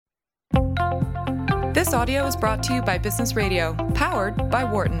This audio is brought to you by Business Radio, powered by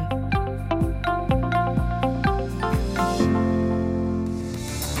Wharton.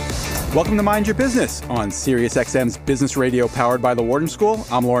 Welcome to Mind Your Business on SiriusXM's Business Radio powered by the Wharton School.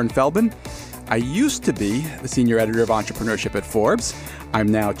 I'm Lauren Feldman. I used to be the senior editor of entrepreneurship at Forbes.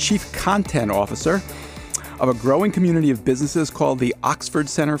 I'm now chief content officer of a growing community of businesses called the Oxford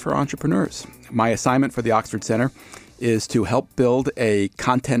Center for Entrepreneurs. My assignment for the Oxford Center is to help build a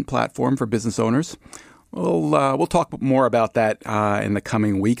content platform for business owners. We'll talk more about that in the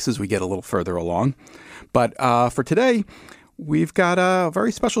coming weeks as we get a little further along. But for today, we've got a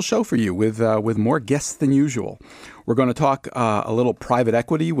very special show for you with more guests than usual. We're going to talk a little private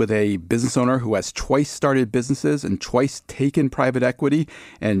equity with a business owner who has twice started businesses and twice taken private equity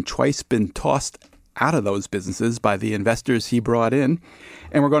and twice been tossed out of those businesses by the investors he brought in.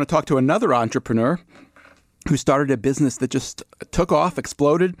 And we're going to talk to another entrepreneur who started a business that just took off,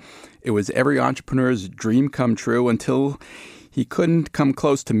 exploded. It was every entrepreneur's dream come true until he couldn't come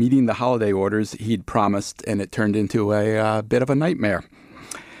close to meeting the holiday orders he'd promised, and it turned into a bit of a nightmare.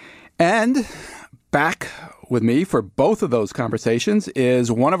 And back with me for both of those conversations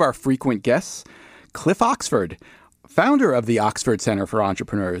is one of our frequent guests, Cliff Oxford, founder of the Oxford Center for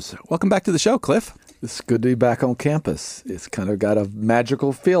Entrepreneurs. Welcome back to the show, Cliff. It's good to be back on campus. It's kind of got a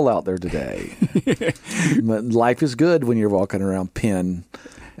magical feel out there today. Life is good when you're walking around Penn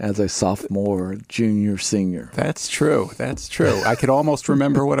as a sophomore, junior, senior. That's true. That's true. I could almost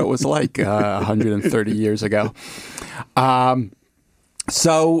remember what it was like 130 years ago.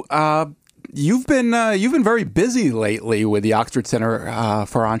 So you've been very busy lately with the Oxford Center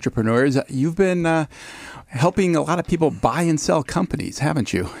for Entrepreneurs. You've been helping a lot of people buy and sell companies,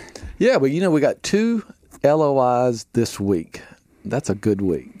 haven't you? Yeah, but we got 2 LOIs this week. That's a good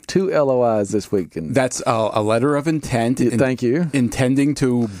week. 2 LOIs this week. And that's a letter of intent. Thank you. Intending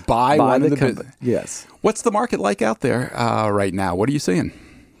to buy one of the company. Yes. What's the market like out there right now? What are you seeing?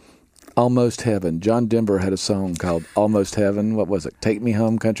 Almost Heaven. John Denver had a song called Almost Heaven. What was it? Take Me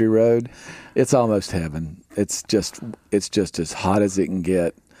Home, Country Road. It's almost heaven. It's just as hot as it can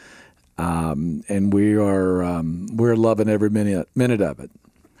get. And we're loving every minute of it.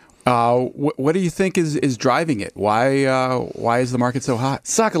 What do you think is driving it? Why is the market so hot?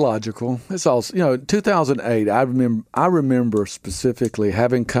 Psychological. It's also 2008. I remember specifically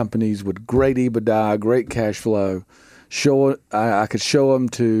having companies with great EBITDA, great cash flow. I could show them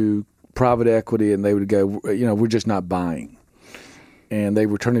to private equity, and they would go, we're just not buying, and they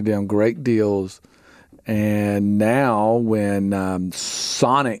were turning down great deals. And now, when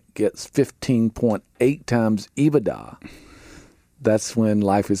Sonic gets 15.8 times EBITDA. That's when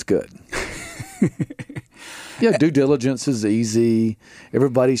life is good. Due diligence is easy.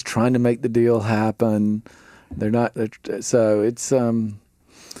 Everybody's trying to make the deal happen. They're not. So it's I'm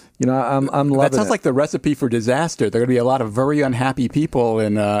loving it. That sounds like the recipe for disaster. There are going to be a lot of very unhappy people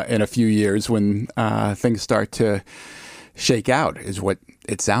in a few years when things start to shake out. Is what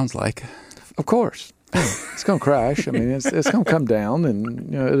it sounds like. Of course, it's going to crash. I mean, it's going to come down,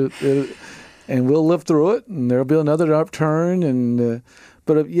 and and we'll live through it, and there'll be another upturn. And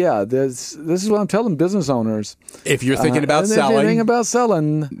this is what I'm telling business owners. If you're thinking about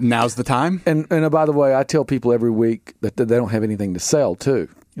selling, now's the time. And by the way, I tell people every week that they don't have anything to sell too.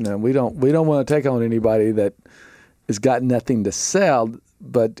 We don't want to take on anybody that has got nothing to sell.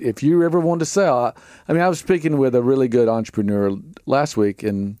 But if you ever want to sell, I was speaking with a really good entrepreneur last week,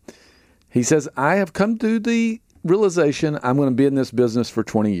 and he says, I have come to the realization I'm going to be in this business for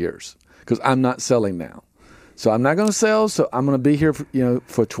 20 years. Because I'm not selling now. So I'm not going to sell, so I'm going to be here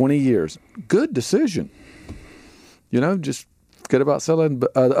for 20 years. Good decision. Just forget about selling.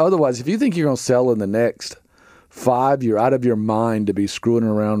 But otherwise, if you think you're going to sell in the next 5, you're out of your mind to be screwing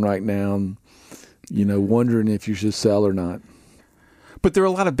around right now, wondering if you should sell or not. But there are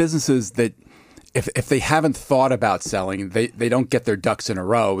a lot of businesses that if they haven't thought about selling, they don't get their ducks in a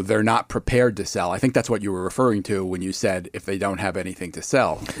row. They're not prepared to sell. I think that's what you were referring to when you said if they don't have anything to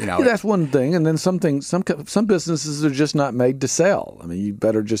sell. That's one thing. And then some businesses are just not made to sell. You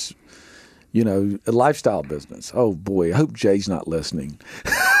better just, a lifestyle business. Oh boy, I hope Jay's not listening.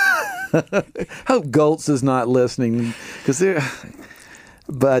 Hope Goltz is not listening because they're.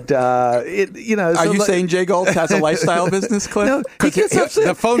 But are you saying Jay Goltz has a lifestyle business, Cliff? No, he gets upset.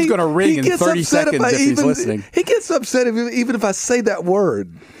 The phone's going to ring in 30 seconds if he's listening. He gets upset even if I say that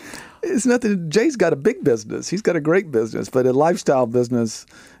word. It's nothing. Jay's got a big business. He's got a great business, but a lifestyle business,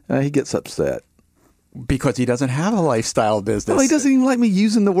 he gets upset because he doesn't have a lifestyle business. Well, he doesn't even like me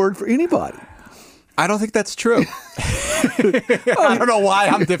using the word for anybody. I don't think that's true. I don't know why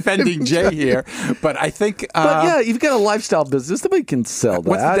I'm defending Jay here, but I think... but yeah, you've got a lifestyle business. Nobody can sell that.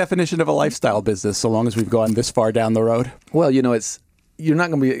 What's the definition of a lifestyle business, so long as we've gone this far down the road? Well, you're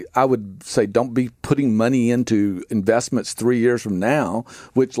not going to be, I would say, don't be putting money into investments 3 years from now,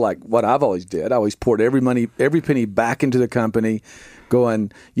 which like what I've always did. I always poured every penny back into the company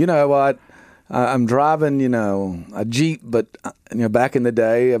going, you know what? I'm driving, a Jeep, but back in the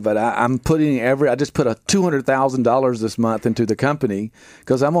day. But I'm putting I just put $200,000 this month into the company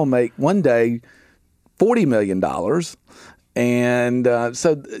because I'm gonna make one day $40 million, and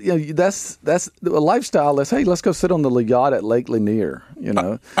so that's a lifestyle. Let's go sit on the yacht at Lake Lanier.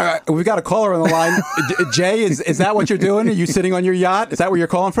 All right, we've got a caller on the line. Jay, is that what you're doing? Are you sitting on your yacht? Is that where you're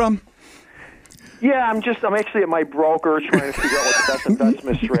calling from? Yeah, I'm actually at my broker trying to figure out what the best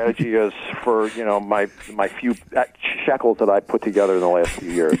investment strategy is for, my few shekels that I put together in the last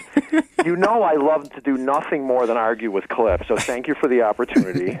few years. I love to do nothing more than argue with Cliff, so thank you for the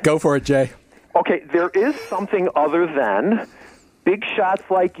opportunity. Go for it, Jay. Okay, there is something other than big shots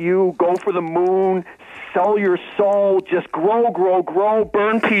like you, go for the moon, sell your soul, just grow,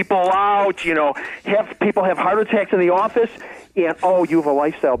 burn people out, have people have heart attacks in the office. And, you have a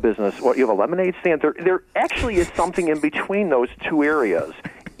lifestyle business. Well, you have a lemonade stand. There actually is something in between those two areas.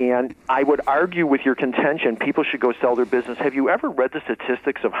 And I would argue with your contention, people should go sell their business. Have you ever read the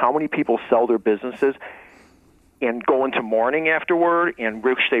statistics of how many people sell their businesses and go into mourning afterward and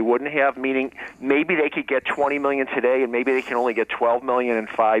wish they wouldn't have, meaning maybe they could get $20 million today and maybe they can only get $12 million in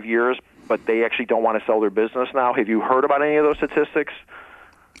 5 years, but they actually don't want to sell their business now? Have you heard about any of those statistics?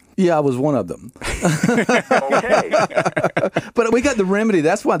 Yeah, I was one of them. Okay. But we got the remedy.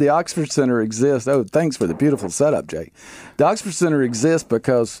 That's why the Oxford Center exists. Oh, thanks for the beautiful setup, Jay. The Oxford Center exists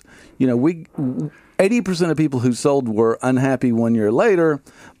because, 80% of people who sold were unhappy 1 year later,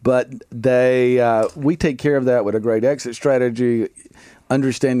 but we take care of that with a great exit strategy,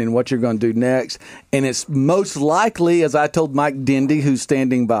 understanding what you're going to do next. And it's most likely, as I told Mike Dendy, who's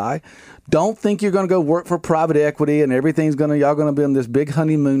standing by, don't think you're going to go work for private equity and y'all going to be on this big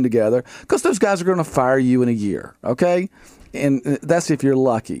honeymoon together, because those guys are going to fire you in a year, okay? And that's if you're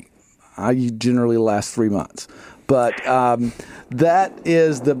lucky. You generally last 3 months. But that's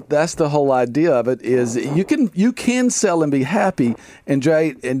the whole idea of it, is you can sell and be happy. And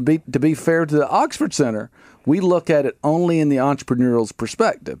Jay, to be fair to the Oxford Center, we look at it only in the entrepreneurial's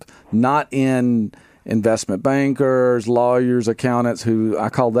perspective, not in investment bankers, lawyers, accountants, who I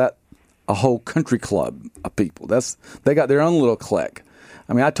call that a whole country club of people. They got their own little clique.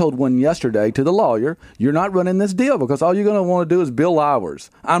 I mean, I told one yesterday to the lawyer, you're not running this deal because all you're going to want to do is bill hours.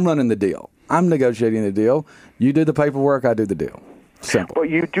 I'm running the deal. I'm negotiating the deal. You do the paperwork, I do the deal. Simple. But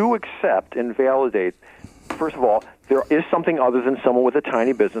you do accept and validate, first of all, there is something other than someone with a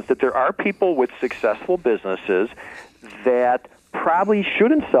tiny business, that there are people with successful businesses that probably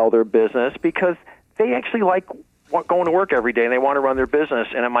shouldn't sell their business because they actually like going to work every day and they want to run their business,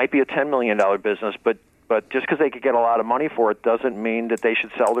 and it might be a $10 million business, but just because they could get a lot of money for it doesn't mean that they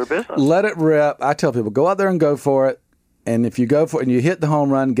should sell their business. Let it rip. I tell people, go out there and go for it, and if you go for it and you hit the home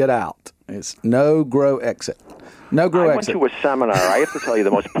run, get out. It's no grow exit. No grow exit. I went to a seminar. I have to tell you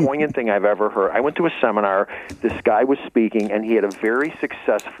the most poignant thing I've ever heard. I went to a seminar. This guy was speaking, and he had a very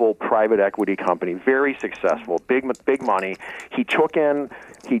successful private equity company, very successful, big money. He took in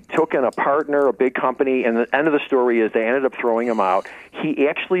a partner, a big company, and the end of the story is they ended up throwing him out. He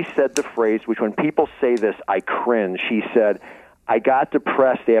actually said the phrase, which when people say this, I cringe. He said, I got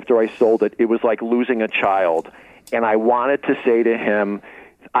depressed after I sold it. It was like losing a child. And I wanted to say to him,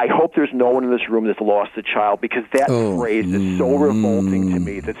 I hope there's no one in this room that's lost a child, because that phrase is so revolting to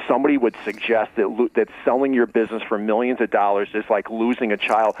me, that somebody would suggest that selling your business for millions of dollars is like losing a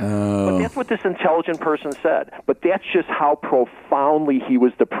child. But that's what this intelligent person said. But that's just how profoundly he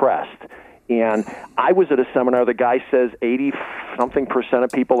was depressed. And I was at a seminar, the guy says 80-something%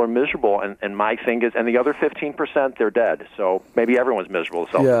 of people are miserable, and my thing is, and the other 15%, they're dead. So maybe everyone's miserable.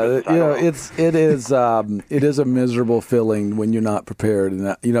 It is a miserable feeling when you're not prepared,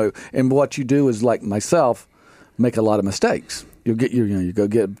 and what you do is, like myself, make a lot of mistakes. Try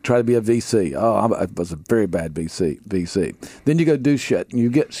to be a VC. I was a very bad VC. Then you go do shit, and you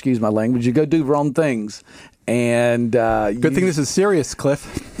get, excuse my language, you go do wrong things. And good thing this is serious,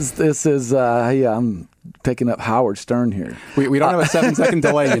 Cliff. This is I'm picking up Howard Stern here. We don't have a 7-second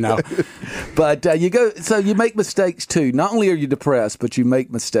delay, But you make mistakes too. Not only are you depressed, but you make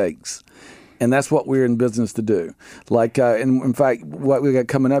mistakes, and that's what we're in business to do. Like, in fact, what we got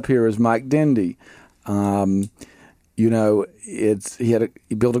coming up here is Mike Dendy. He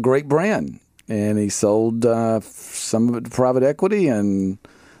built a great brand, and he sold some of it to private equity, and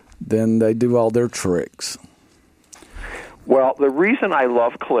then they do all their tricks. Well, the reason I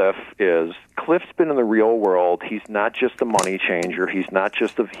love Cliff is Cliff's been in the real world. He's not just a money changer. He's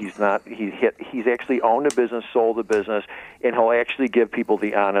actually owned a business, sold a business, and he'll actually give people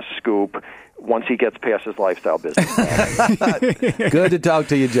the honest scoop once he gets past his lifestyle business. Good to talk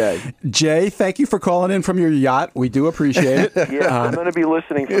to you, Jay. Jay, thank you for calling in from your yacht. We do appreciate it. Yeah, I'm going to be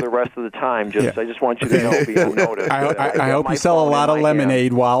listening for the rest of the time. I just want you to know, be on notice. I hope you sell a lot of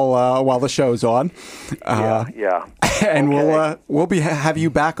lemonade while the show's on. Yeah. And okay. we'll have you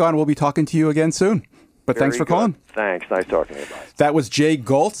back on. We'll be talking to you again soon. But thanks for calling. Thanks. Nice talking to you. Bye. That was Jay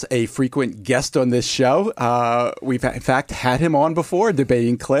Goltz, a frequent guest on this show. We've, in fact, had him on before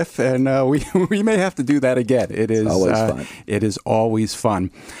debating Cliff, and we may have to do that again. It is always fun. It is always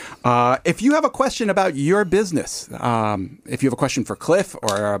fun. If you have a question about your business, if you have a question for Cliff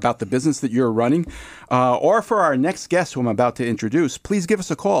or about the business that you're running, or for our next guest who I'm about to introduce, please give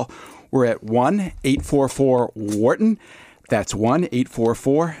us a call. We're at 1-844-WHARTON. That's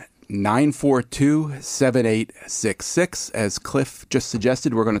 1-844-942-7866. As Cliff just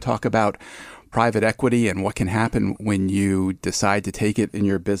suggested, we're going to talk about private equity and what can happen when you decide to take it in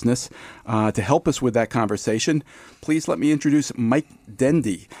your business. To help us with that conversation, please let me introduce Mike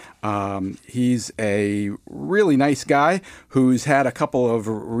Dendy. He's a really nice guy who's had a couple of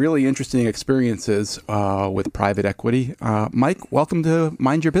really interesting experiences with private equity. Mike, welcome to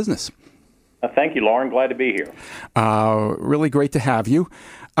Mind Your Business. Thank you, Lauren. Glad to be here. Really great to have you.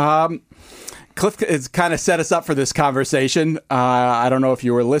 Cliff has kind of set us up for this conversation. I don't know if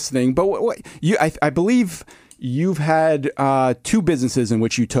you were listening, but I believe you've had two businesses in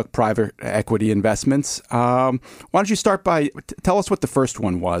which you took private equity investments. Why don't you start by tell us what the first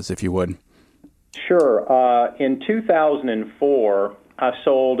one was, if you would? Sure. In 2004, I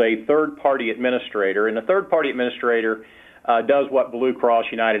sold a third-party administrator, and a third-party administrator does what Blue Cross,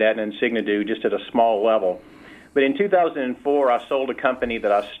 United, Aetna, and Cigna do, just at a small level. But in 2004, I sold a company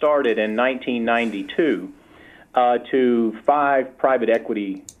that I started in 1992 to 5 private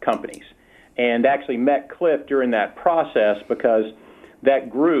equity companies, and actually met Cliff during that process because that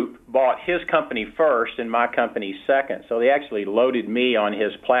group bought his company first and my company second. So they actually loaded me on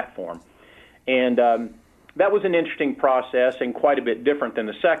his platform. And that was an interesting process and quite a bit different than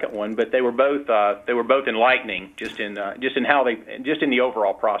the second one, but they were both enlightening just in the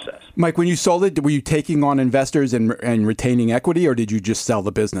overall process. Mike, when you sold it, were you taking on investors and retaining equity, or did you just sell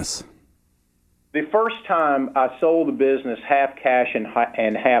the business? The first time I sold the business half cash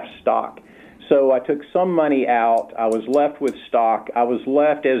and half stock. So I took some money out. I was left with stock. I was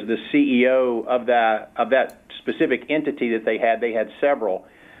left as the CEO of that specific entity that they had. They had several.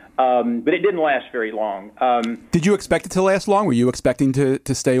 But it didn't last very long. Did you expect it to last long? Were you expecting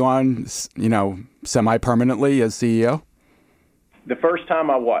to stay on, semi-permanently as CEO? The first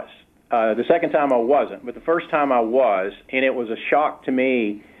time I was. The second time I wasn't. But the first time I was, and it was a shock to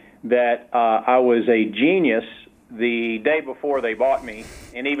me that I was a genius the day before they bought me,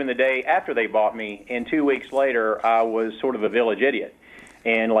 and even the day after they bought me. And 2 weeks later, I was sort of a village idiot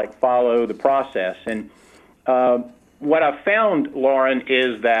and follow the process. And what I've found, Lauren,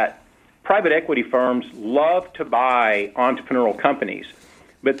 is that private equity firms love to buy entrepreneurial companies,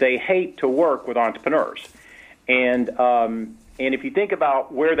 but they hate to work with entrepreneurs. And if you think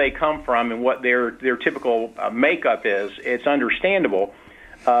about where they come from and what their typical makeup is, it's understandable.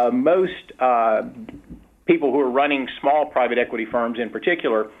 Most people who are running small private equity firms in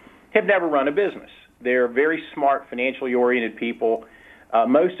particular have never run a business. They're very smart, financially oriented people.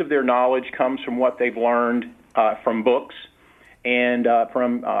 Most of their knowledge comes from what they've learned from books and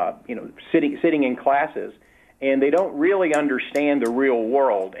from sitting in classes, and they don't really understand the real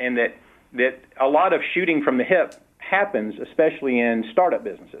world, and that a lot of shooting from the hip happens, especially in startup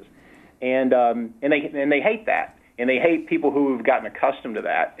businesses, and they hate that, and they hate people who have gotten accustomed to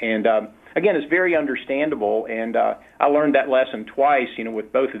that, and again, it's very understandable, and I learned that lesson twice,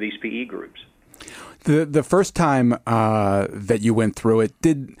 with both of these PE groups. The first time that you went through it,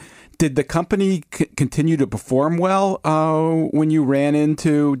 did the company continue to perform well when you ran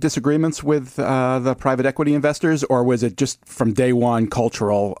into disagreements with the private equity investors, or was it just from day one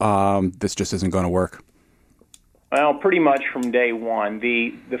cultural, this just isn't going to work? Well, pretty much from day one.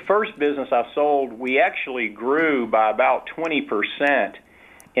 The first business I sold, we actually grew by about 20%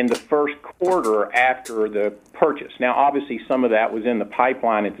 in the first quarter after the purchase. Now, obviously, some of that was in the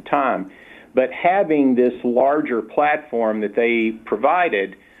pipeline at the time, but having this larger platform that they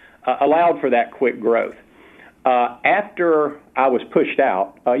provided allowed for that quick growth. After I was pushed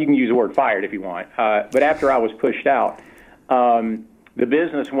out, you can use the word fired if you want, but after I was pushed out, the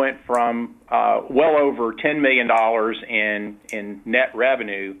business went from well over $10 million in net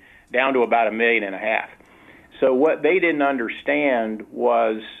revenue down to about $1.5 million. So what they didn't understand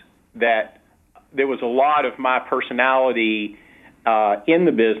was that there was a lot of my personality in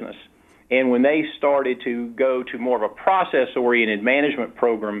the business. And when they started to go to more of a process-oriented management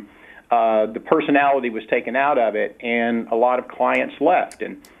program, the personality was taken out of it, and a lot of clients left.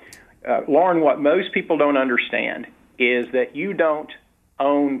 And Lauren, what most people don't understand is that you don't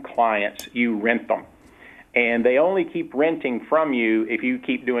own clients, you rent them. And they only keep renting from you if you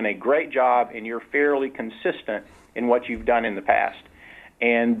keep doing a great job and you're fairly consistent in what you've done in the past.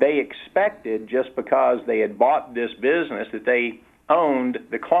 And they expected, just because they had bought this business, that they owned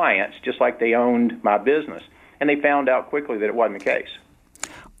the clients just like they owned my business. And they found out quickly that it wasn't the case.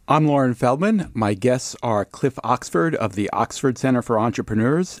 I'm Lauren Feldman. My guests are Cliff Oxford of the Oxford Center for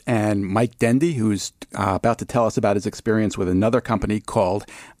Entrepreneurs and Mike Dendy, who's about to tell us about his experience with another company called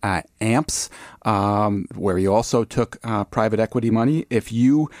AMPS, where he also took private equity money. If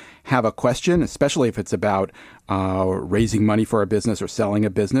you have a question, especially if it's about raising money for a business or selling a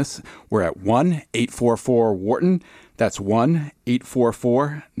business, we're at 1-844-WHARTON. That's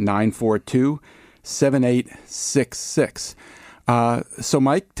 1-844-942-7866. So,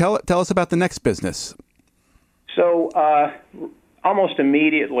 Mike, tell us about the next business. So almost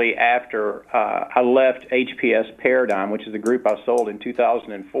immediately after I left HPS Paradigm, which is the group I sold in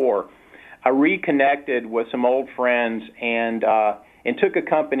 2004, I reconnected with some old friends and took a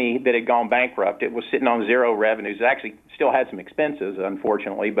company that had gone bankrupt. It was sitting on zero revenues. It actually still had some expenses,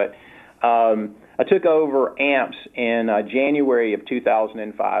 unfortunately, but I took over AMPS in January of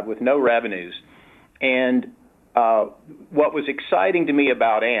 2005 with no revenues. And what was exciting to me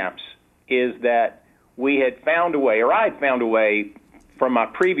about AMPS is that we had found a way, or I had found a way from my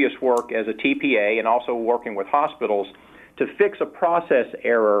previous work as a TPA and also working with hospitals to fix a process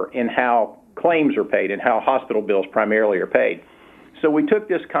error in how claims are paid and how hospital bills primarily are paid. So we took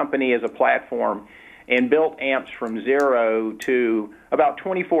this company as a platform and built AMPS from zero to about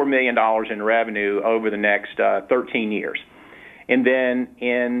 $24 million in revenue over the next 13 years. And then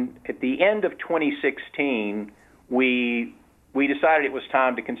at the end of 2016, we decided it was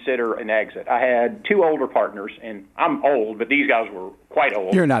time to consider an exit. I had two older partners, and I'm old, but these guys were quite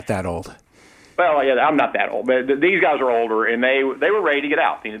old. You're not that old. Well, yeah, I'm not that old, but these guys are older, and they were ready to get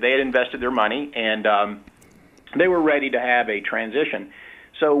out. You know, they had invested their money, and they were ready to have a transition.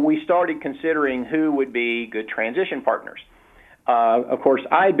 So we started considering who would be good transition partners. Of course,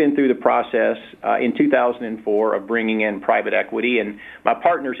 I had been through the process in 2004 of bringing in private equity, and my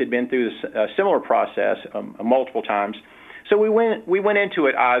partners had been through a similar process multiple times. So we went into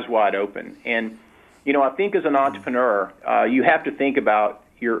it eyes wide open. And, you know, I think as an entrepreneur, you have to think about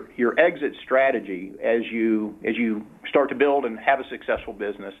your exit strategy as you start to build and have a successful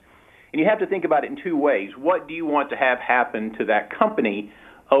business. And you have to think about it in two ways. What do you want to have happen to that company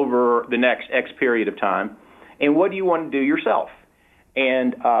over the next X period of time? And what do you want to do yourself?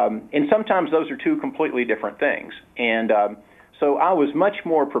 And sometimes those are two completely different things. And so I was much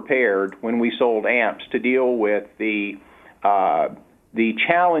more prepared when we sold AMPS to deal with the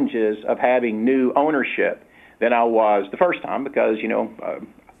challenges of having new ownership than I was the first time, because, you know,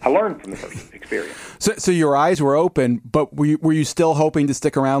 I learned from the first experience. So your eyes were open, but were you still hoping to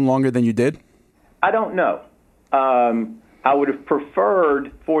stick around longer than you did? I don't know. I would have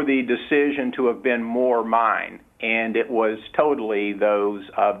preferred for the decision to have been more mine, and it was totally those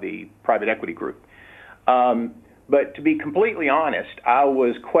of the private equity group. But to be completely honest, I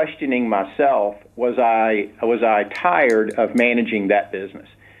was questioning myself, was I tired of managing that business?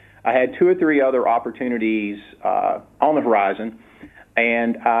 I had two or three other opportunities on the horizon,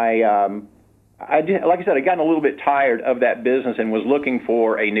 and I did, like I said, I'd gotten a little bit tired of that business and was looking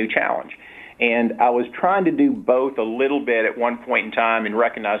for a new challenge. And I was trying to do both a little bit at one point in time and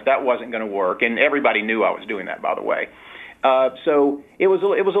recognized that wasn't going to work. And everybody knew I was doing that, by the way. So it was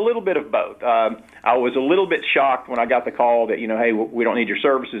a little bit of both. I was a little bit shocked when I got the call that, you know, hey, we don't need your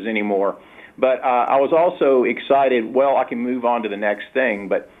services anymore. But I was also excited, well, I can move on to the next thing.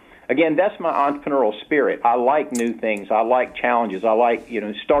 But again, that's my entrepreneurial spirit. I like new things. I like challenges. I like, you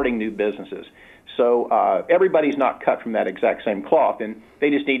know, starting new businesses. So everybody's not cut from that exact same cloth, and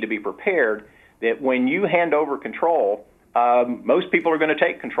they just need to be prepared that when you hand over control, most people are going to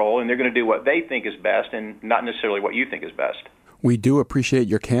take control, and they're going to do what they think is best and not necessarily what you think is best. We do appreciate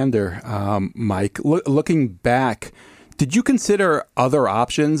your candor, Mike. Looking back, did you consider other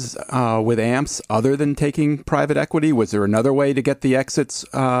options with AMPS other than taking private equity? Was there another way to get the exits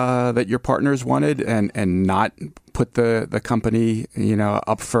that your partners wanted and not put the company, you know,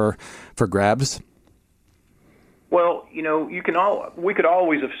 up for grabs? Well, we could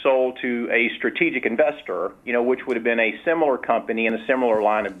always have sold to a strategic investor, which would have been a similar company in a similar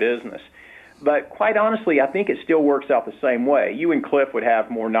line of business. But quite honestly, I think it still works out the same way. You and Cliff would have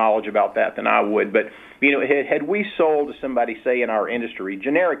more knowledge about that than I would. But, had we sold to somebody, say, in our industry,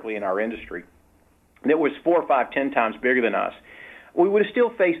 generically in our industry, that was 4, 5, 10 times bigger than us, we would have still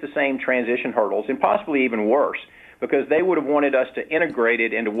faced the same transition hurdles and possibly even worse, because they would have wanted us to integrate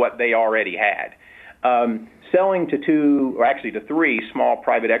it into what they already had. Selling to 2, or actually to 3 small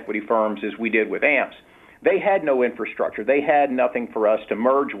private equity firms, as we did with AMPS, they had no infrastructure. They had nothing for us to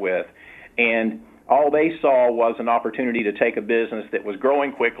merge with. And all they saw was an opportunity to take a business that was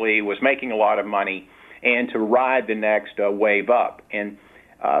growing quickly, was making a lot of money, and to ride the next wave up. And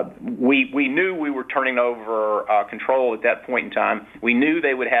we knew we were turning over control at that point in time. We knew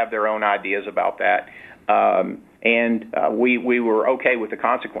they would have their own ideas about that. And we were okay with the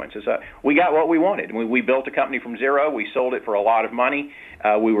consequences. We got what we wanted. We built a company from zero. We sold it for a lot of money.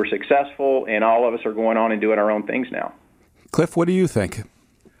 We were successful, and all of us are going on and doing our own things now. Cliff, what do you think?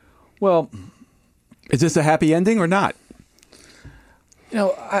 Well, is this a happy ending or not?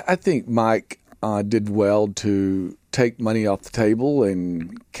 I think Mike did well to take money off the table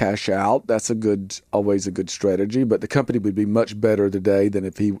and cash out. That's always a good strategy. But the company would be much better today than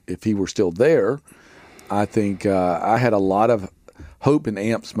if he were still there. I think I had a lot of hope in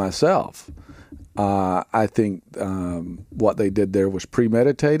AMPS myself. I think what they did there was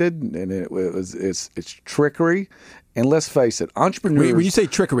premeditated, and it's trickery. And let's face it, entrepreneurs. When you say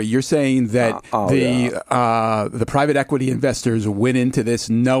trickery, you're saying that the private equity investors went into this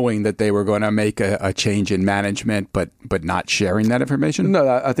knowing that they were going to make a change in management, but not sharing that information? No,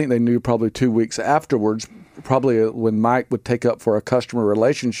 I think they knew probably 2 weeks afterwards, probably when Mike would take up for a customer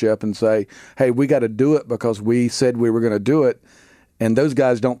relationship and say, hey, we got to do it because we said we were going to do it. And those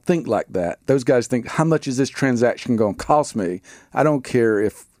guys don't think like that. Those guys think, how much is this transaction going to cost me? I don't care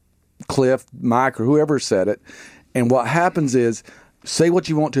if Cliff, Mike, or whoever said it. And what happens is, say what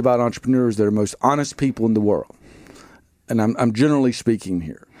you want to about entrepreneurs, they're the most honest people in the world. And I'm generally speaking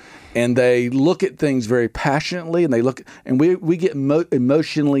here. And they look at things very passionately, and we get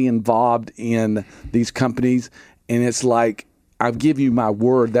emotionally involved in these companies. And it's like, I've given you my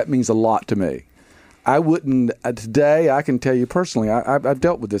word. That means a lot to me. I wouldn't, today, I can tell you personally, I've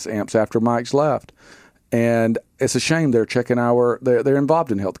dealt with this AMPS after Mike's left. And it's a shame they're they're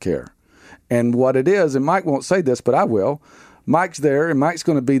involved in healthcare. And what it is, and Mike won't say this, but I will, Mike's there, and Mike's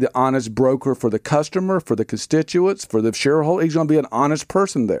going to be the honest broker for the customer, for the constituents, for the shareholder. He's going to be an honest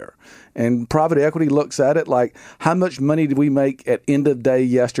person there. And private equity looks at it like, how much money did we make at end of day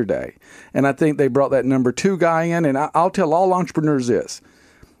yesterday? And I think they brought that number 2 guy in, and I'll tell all entrepreneurs this.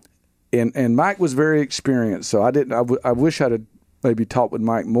 And Mike was very experienced, so I wish I'd have maybe talked with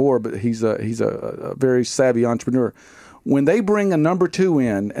Mike more, but he's a very savvy entrepreneur. When they bring a number 2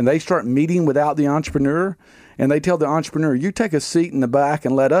 in and they start meeting without the entrepreneur, and they tell the entrepreneur, you take a seat in the back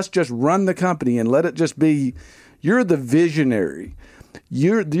and let us just run the company and let it just be, you're the visionary.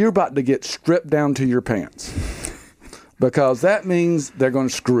 You're about to get stripped down to your pants, because that means they're going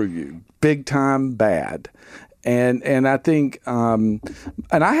to screw you big time bad. And I think, and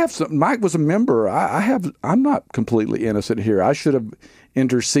I have some, Mike was a member. I'm not completely innocent here. I should have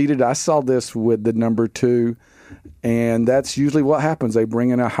interceded. I saw this with the number 2. And that's usually what happens. They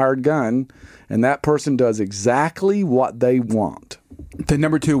bring in a hired gun, and that person does exactly what they want. The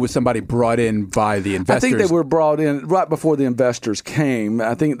number 2 was somebody brought in by the investors. I think they were brought in right before the investors came.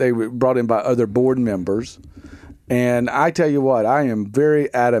 I think they were brought in by other board members. And I tell you what, I am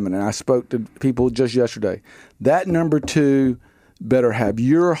very adamant, and I spoke to people just yesterday. That number 2 better have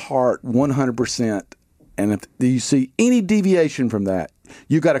your heart 100%. And if you see any deviation from that,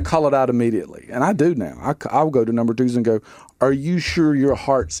 you got to call it out immediately. And I do now. I'll go to number 2s and go, are you sure your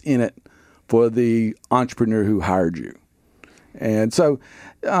heart's in it for the entrepreneur who hired you? And so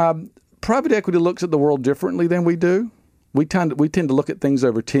private equity looks at the world differently than we do. We tend to look at things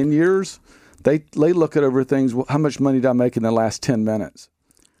over 10 years. They look at over things, how much money did I make in the last 10 minutes?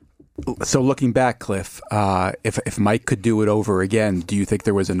 So looking back, Cliff, if Mike could do it over again, do you think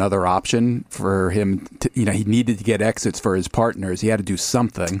there was another option for him to, he needed to get exits for his partners. He had to do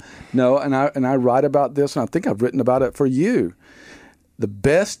something. No, and I write about this, and I think I've written about it for you. The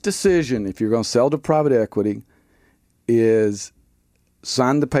best decision if you're going to sell to private equity is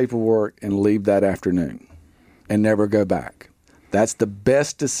sign the paperwork and leave that afternoon and never go back. That's the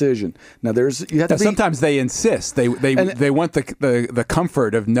best decision. Now, sometimes they insist. They want the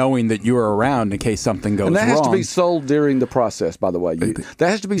comfort of knowing that you're around in case something goes wrong. And that has to be sold during the process, by the way. That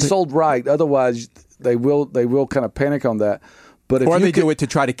has to be sold right. Otherwise, they will kind of panic on that. But if or you they can, do it to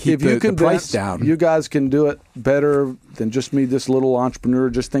try to keep the price down. You guys can do it better than just me, this little entrepreneur.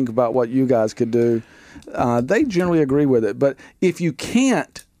 Just think about what you guys could do. They generally agree with it. But if you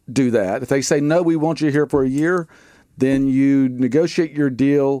can't do that, if they say, no, we want you here for a year, then you negotiate your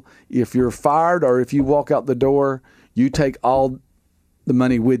deal. If you're fired or if you walk out the door, you take all the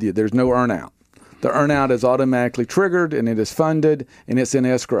money with you. There's no earnout. The earnout is automatically triggered, and it is funded, and it's in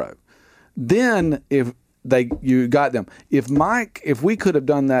escrow. Then if you got them. If we could have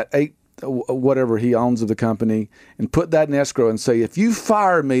done that, whatever he owns of the company, and put that in escrow and say, if you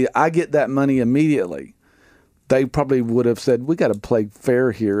fire me, I get that money immediately, they probably would have said, we got to play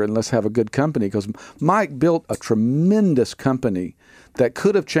fair here and let's have a good company, because Mike built a tremendous company that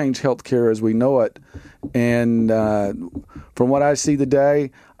could have changed healthcare as we know it. And from what I see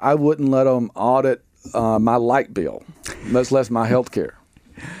today, I wouldn't let them audit my light bill, much less my healthcare.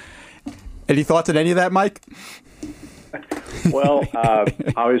 Any thoughts on any of that, Mike? Well,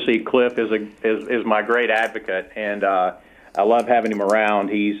 obviously Cliff is my great advocate, and I love having him around.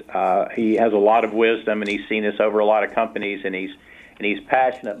 He has a lot of wisdom, and he's seen this over a lot of companies, and he's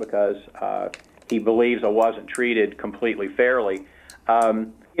passionate because he believes I wasn't treated completely fairly.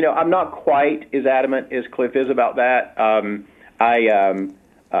 I'm not quite as adamant as Cliff is about that.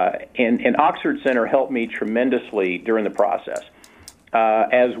 And Oxford Center helped me tremendously during the process.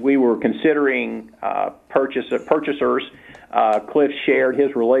 As we were considering purchasers, Cliff shared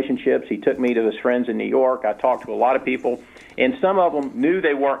his relationships. He took me to his friends in New York. I talked to a lot of people, and some of them knew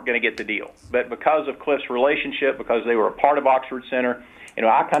they weren't going to get the deal. But because of Cliff's relationship, because they were a part of Oxford Center,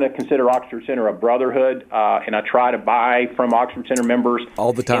 I kind of consider Oxford Center a brotherhood, and I try to buy from Oxford Center members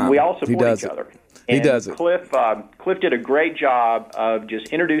all the time. And we all support each other. He does it. Cliff did a great job of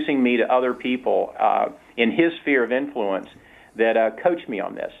just introducing me to other people in his sphere of influence that coached me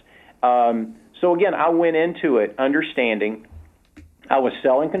on this. So again, I went into it understanding I was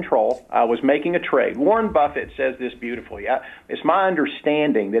selling control. I was making a trade. Warren Buffett says this beautifully. It's my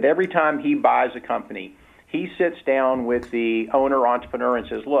understanding that every time he buys a company, he sits down with the owner, entrepreneur, and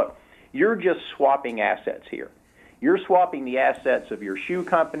says, look, you're just swapping assets here. You're swapping the assets of your shoe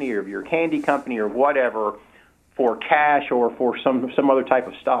company or of your candy company or whatever for cash or for some other type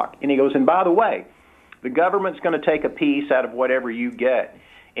of stock. And he goes, and by the way, the government's going to take a piece out of whatever you get,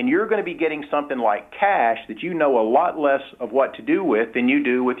 and you're going to be getting something like cash that you know a lot less of what to do with than you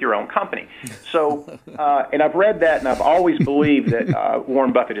do with your own company. So, and I've read that, and I've always believed that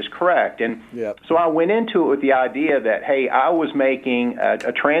Warren Buffett is correct. And so I went into it with the idea that, hey, I was making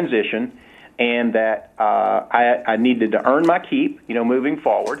a transition, and that I needed to earn my keep, moving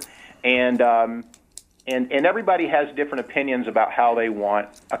forward. And everybody has different opinions about how they want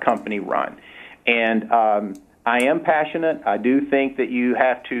a company run. And I am passionate. I do think that you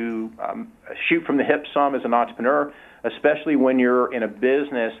have to shoot from the hip some as an entrepreneur, especially when you're in a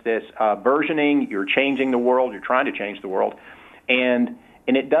business that's burgeoning, you're changing the world, you're trying to change the world. And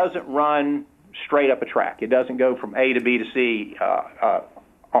it doesn't run straight up a track. It doesn't go from A to B to C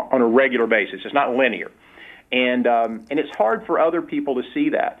on a regular basis. It's not linear. And it's hard for other people to see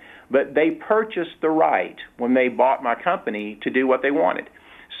that. But they purchased the right when they bought my company to do what they wanted.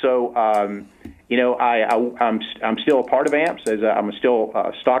 So, I'm still a part of AMPS. I'm still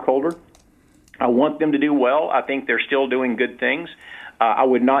a stockholder. I want them to do well. I think they're still doing good things. I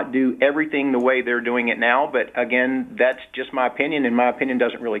would not do everything the way they're doing it now, but again, that's just my opinion, and my opinion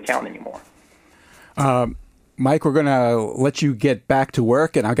doesn't really count anymore. Mike, we're going to let you get back to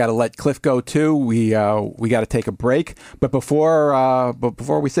work, and I've got to let Cliff go too. We got to take a break, but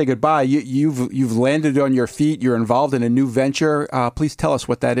before we say goodbye, you've landed on your feet. You're involved in a new venture. Please tell us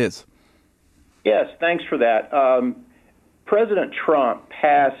what that is. Yes, thanks for that. President Trump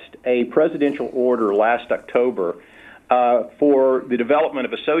passed a presidential order last October for the development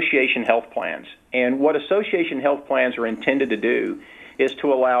of association health plans, and what association health plans are intended to do is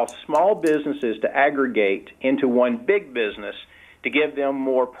to allow small businesses to aggregate into one big business to give them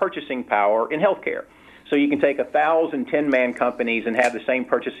more purchasing power in healthcare. So you can take 1,000 10-man companies and have the same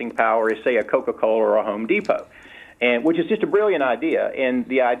purchasing power as, say, a Coca-Cola or a Home Depot, and which is just a brilliant idea. And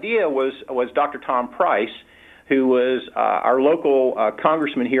the idea was Dr. Tom Price, who was our local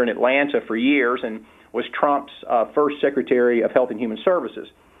congressman here in Atlanta for years and was Trump's first Secretary of Health and Human Services.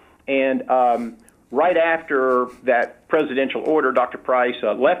 And right after that presidential order, Dr. Price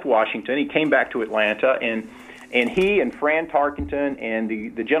left Washington. He came back to Atlanta, and he and Fran Tarkenton and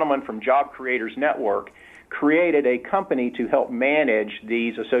the gentleman from Job Creators Network created a company to help manage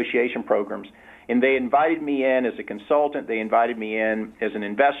these association programs. And they invited me in as a consultant. They invited me in as an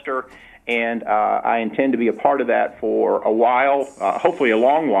investor, and I intend to be a part of that for a while, hopefully a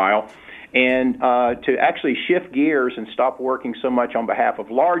long while. and to actually shift gears and stop working so much on behalf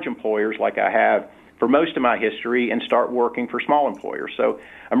of large employers like I have for most of my history and start working for small employers. So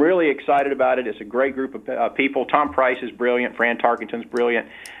I'm really excited about it. It's a great group of people. Tom Price is brilliant. Fran Tarkenton's brilliant.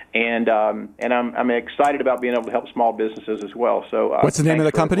 And I'm excited about being able to help small businesses as well. So what's the name of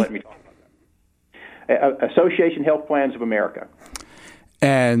the company? Association Health Plans of America.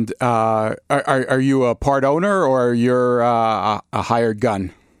 And are you a part owner or you're a hired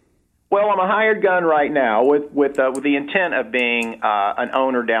gun? Well, I'm a hired gun right now with the intent of being an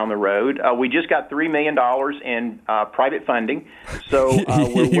owner down the road. We just got $3 million in private funding, so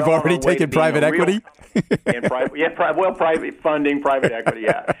you've already taken private equity. Private funding, private equity,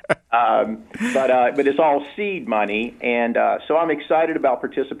 yeah. But it's all seed money, and so I'm excited about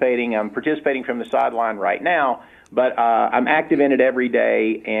participating. I'm participating from the sideline right now, but I'm active in it every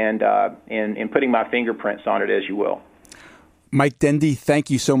day and putting my fingerprints on it, as you will. Mike Dendy, thank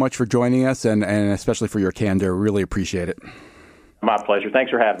you so much for joining us, and especially for your candor. Really appreciate it. My pleasure.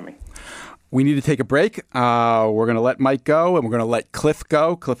 Thanks for having me. We need to take a break. We're going to let Mike go, and we're going to let Cliff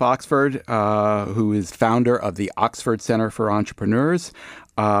go, Cliff Oxford, who is founder of the Oxford Center for Entrepreneurs.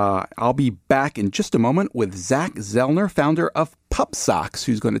 I'll be back in just a moment with Zach Zellner, founder of Pup Socks,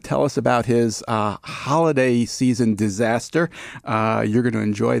 who's going to tell us about his holiday season disaster. You're going to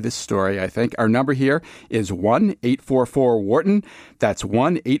enjoy this story, I think. Our number here is 1-844-WHARTON. That's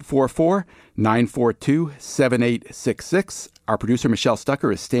 1-844-942-7866. Our producer, Michelle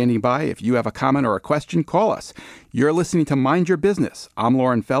Stucker, is standing by. If you have a comment or a question, call us. You're listening to Mind Your Business. I'm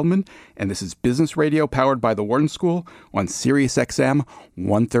Loren Feldman, and this is Business Radio powered by the Wharton School on Sirius XM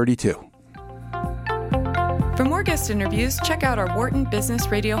 132. For more guest interviews, check out our Wharton Business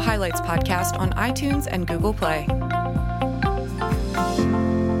Radio Highlights podcast on iTunes and Google Play.